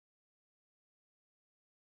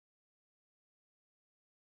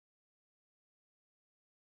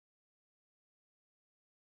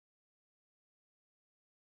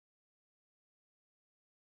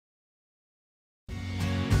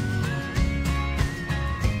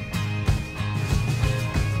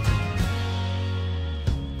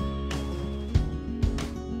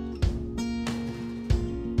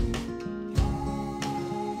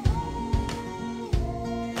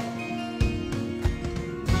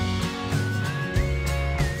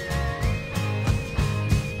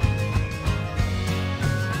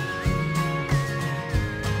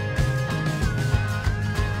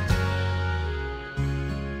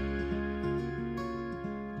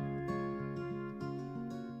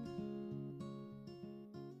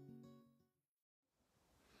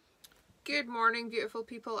Good morning, beautiful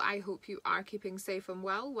people. I hope you are keeping safe and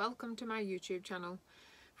well. Welcome to my YouTube channel.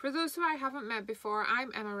 For those who I haven't met before,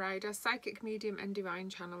 I'm Emma Ryder, psychic medium and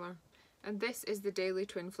divine channeler, and this is the daily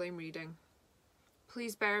twin flame reading.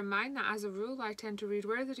 Please bear in mind that as a rule, I tend to read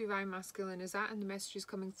where the divine masculine is at and the messages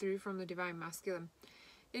coming through from the divine masculine.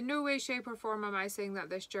 In no way, shape or form am I saying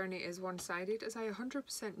that this journey is one-sided, as I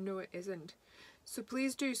 100% know it isn't. So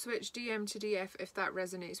please do switch DM to DF if that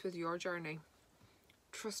resonates with your journey.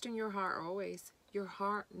 Trust in your heart always. Your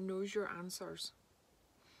heart knows your answers.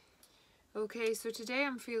 Okay, so today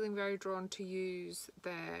I'm feeling very drawn to use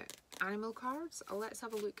the animal cards. Let's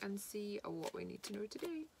have a look and see what we need to know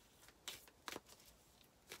today.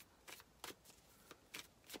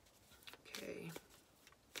 Okay.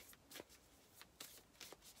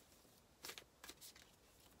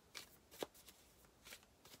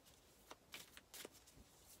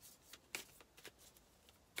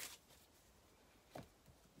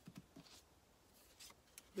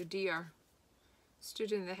 The deer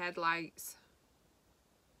stood in the headlights.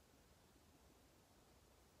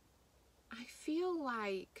 I feel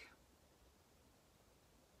like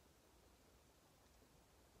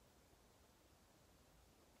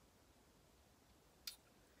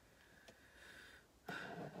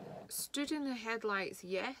stood in the headlights,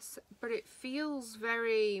 yes, but it feels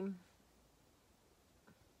very,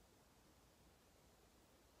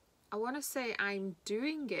 I want to say I'm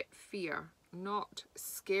doing it fear, not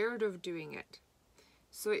scared of doing it.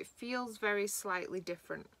 So it feels very slightly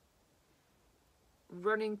different.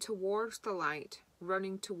 Running towards the light,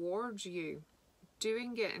 running towards you,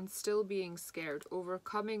 doing it and still being scared,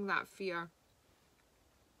 overcoming that fear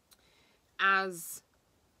as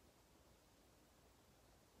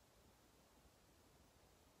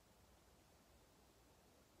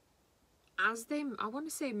they, I want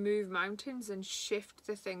to say, move mountains and shift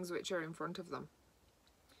the things which are in front of them.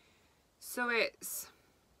 So it's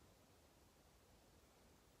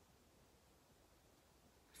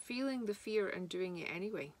feeling the fear and doing it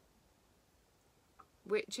anyway,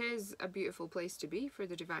 which is a beautiful place to be for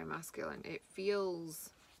the divine masculine. It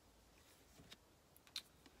feels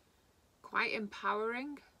quite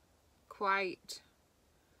empowering, quite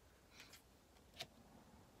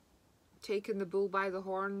taking the bull by the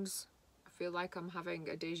horns. I feel like I'm having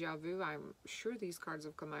a deja vu. I'm sure these cards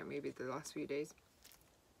have come out maybe the last few days,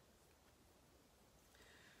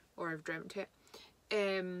 or I've dreamt it.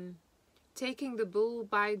 Taking the bull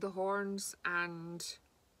by the horns and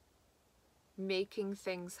making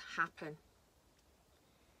things happen.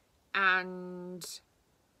 And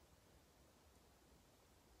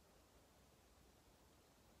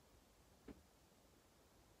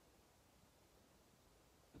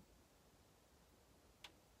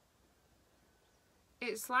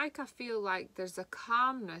it's like I feel like there's a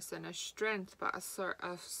calmness and a strength, but a sort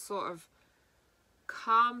of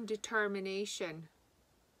calm determination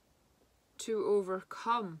to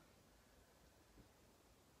overcome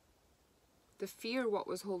the fear what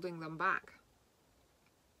was holding them back.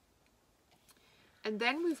 And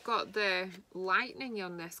then we've got the lightning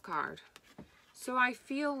on this card. So I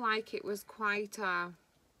feel like it was quite a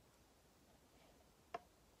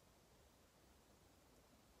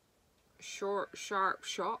short, sharp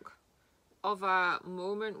shock of a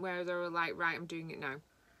moment where they were like, right, I'm doing it now.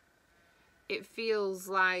 It feels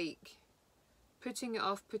like putting it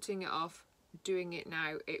off, doing it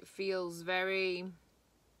now. It feels very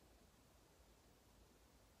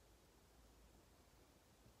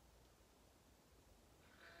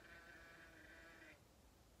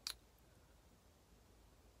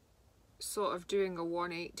sort of doing a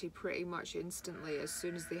 180 pretty much instantly as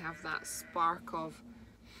soon as they have that spark of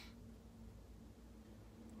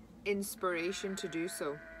inspiration to do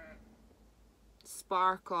so.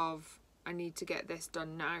 Spark of, I need to get this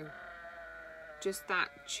done now. Just that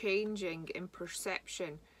changing in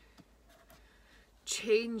perception,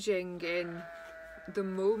 changing in the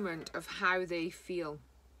moment of how they feel.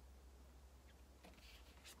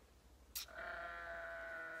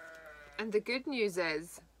 And the good news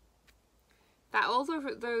is that although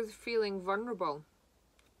they're feeling vulnerable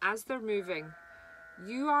as they're moving,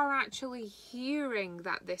 you are actually hearing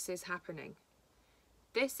that this is happening.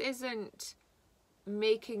 This isn't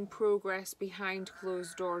making progress behind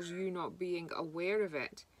closed doors, you not being aware of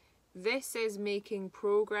it. This is making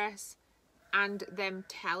progress and them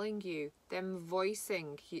telling you, them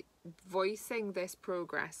voicing this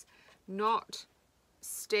progress, not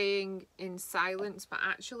staying in silence, but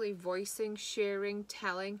actually voicing, sharing,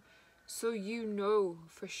 telling, so you know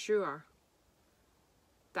for sure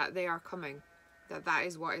that they are coming, that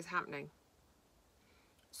is what is happening.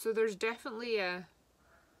 So there's definitely a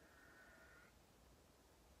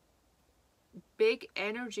big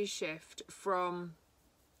energy shift from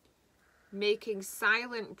making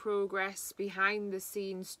silent progress behind the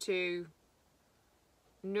scenes to,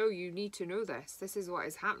 no, you need to know this. This is what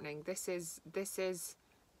is happening. This is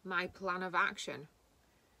my plan of action.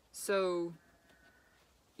 So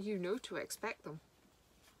you know to expect them.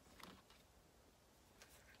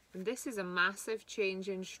 And this is a massive change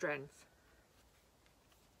in strength.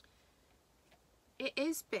 It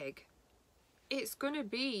is big. It's going to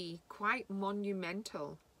be quite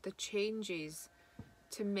monumental, the changes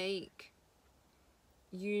to make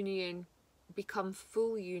union become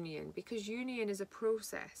full union, because union is a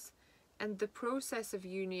process, and the process of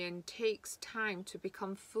union takes time to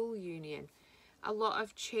become full union. A lot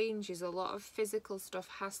of changes, a lot of physical stuff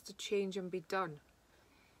has to change and be done,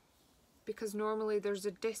 because normally there's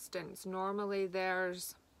a distance, normally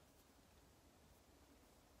there's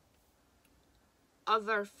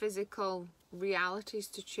other physical realities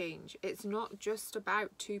to change. It's not just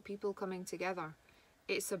about two people coming together.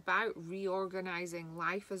 It's about reorganizing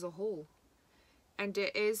life as a whole. And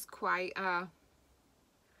it is quite a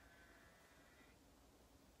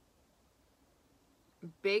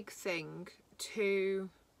big thing to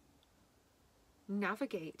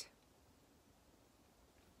navigate.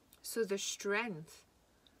 So the strength,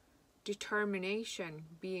 determination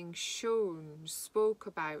being shown, spoke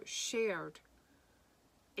about, shared,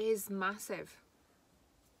 is massive.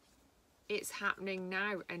 It's happening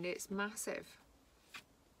now and it's massive.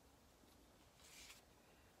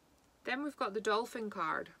 Then we've got the Dolphin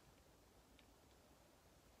card.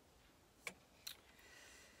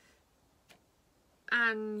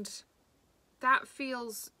 And that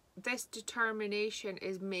feels, this determination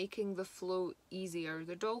is making the flow easier.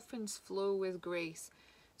 The dolphins flow with grace.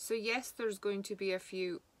 So yes, there's going to be a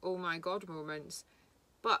few oh my god moments,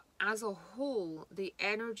 but as a whole, the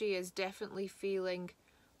energy is definitely feeling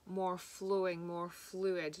more flowing, more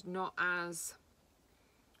fluid, not as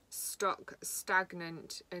stuck,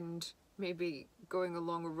 stagnant, and maybe going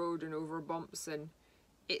along a road and over bumps, and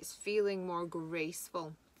it's feeling more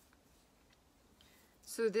graceful.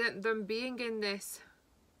 So them being in this,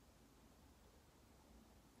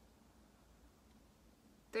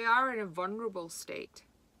 they are in a vulnerable state,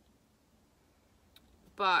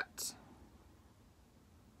 but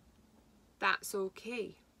that's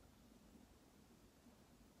okay.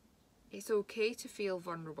 It's okay to feel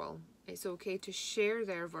vulnerable. It's okay to share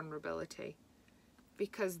their vulnerability,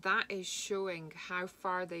 because that is showing how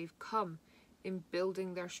far they've come in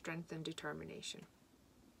building their strength and determination.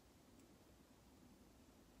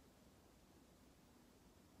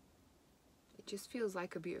 It just feels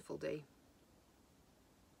like a beautiful day.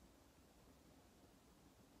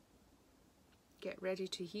 Get ready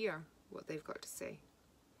to hear what they've got to say.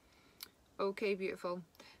 Okay, beautiful.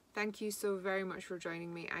 Thank you so very much for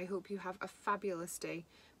joining me. I hope you have a fabulous day.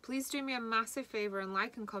 Please do me a massive favour and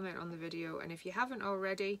like and comment on the video. And if you haven't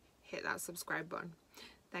already, hit that subscribe button.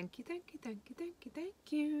 Thank you, thank you, thank you, thank you,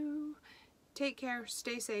 thank you. Take care,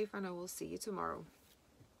 stay safe, and I will see you tomorrow.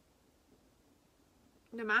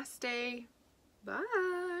 Namaste.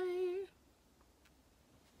 Bye.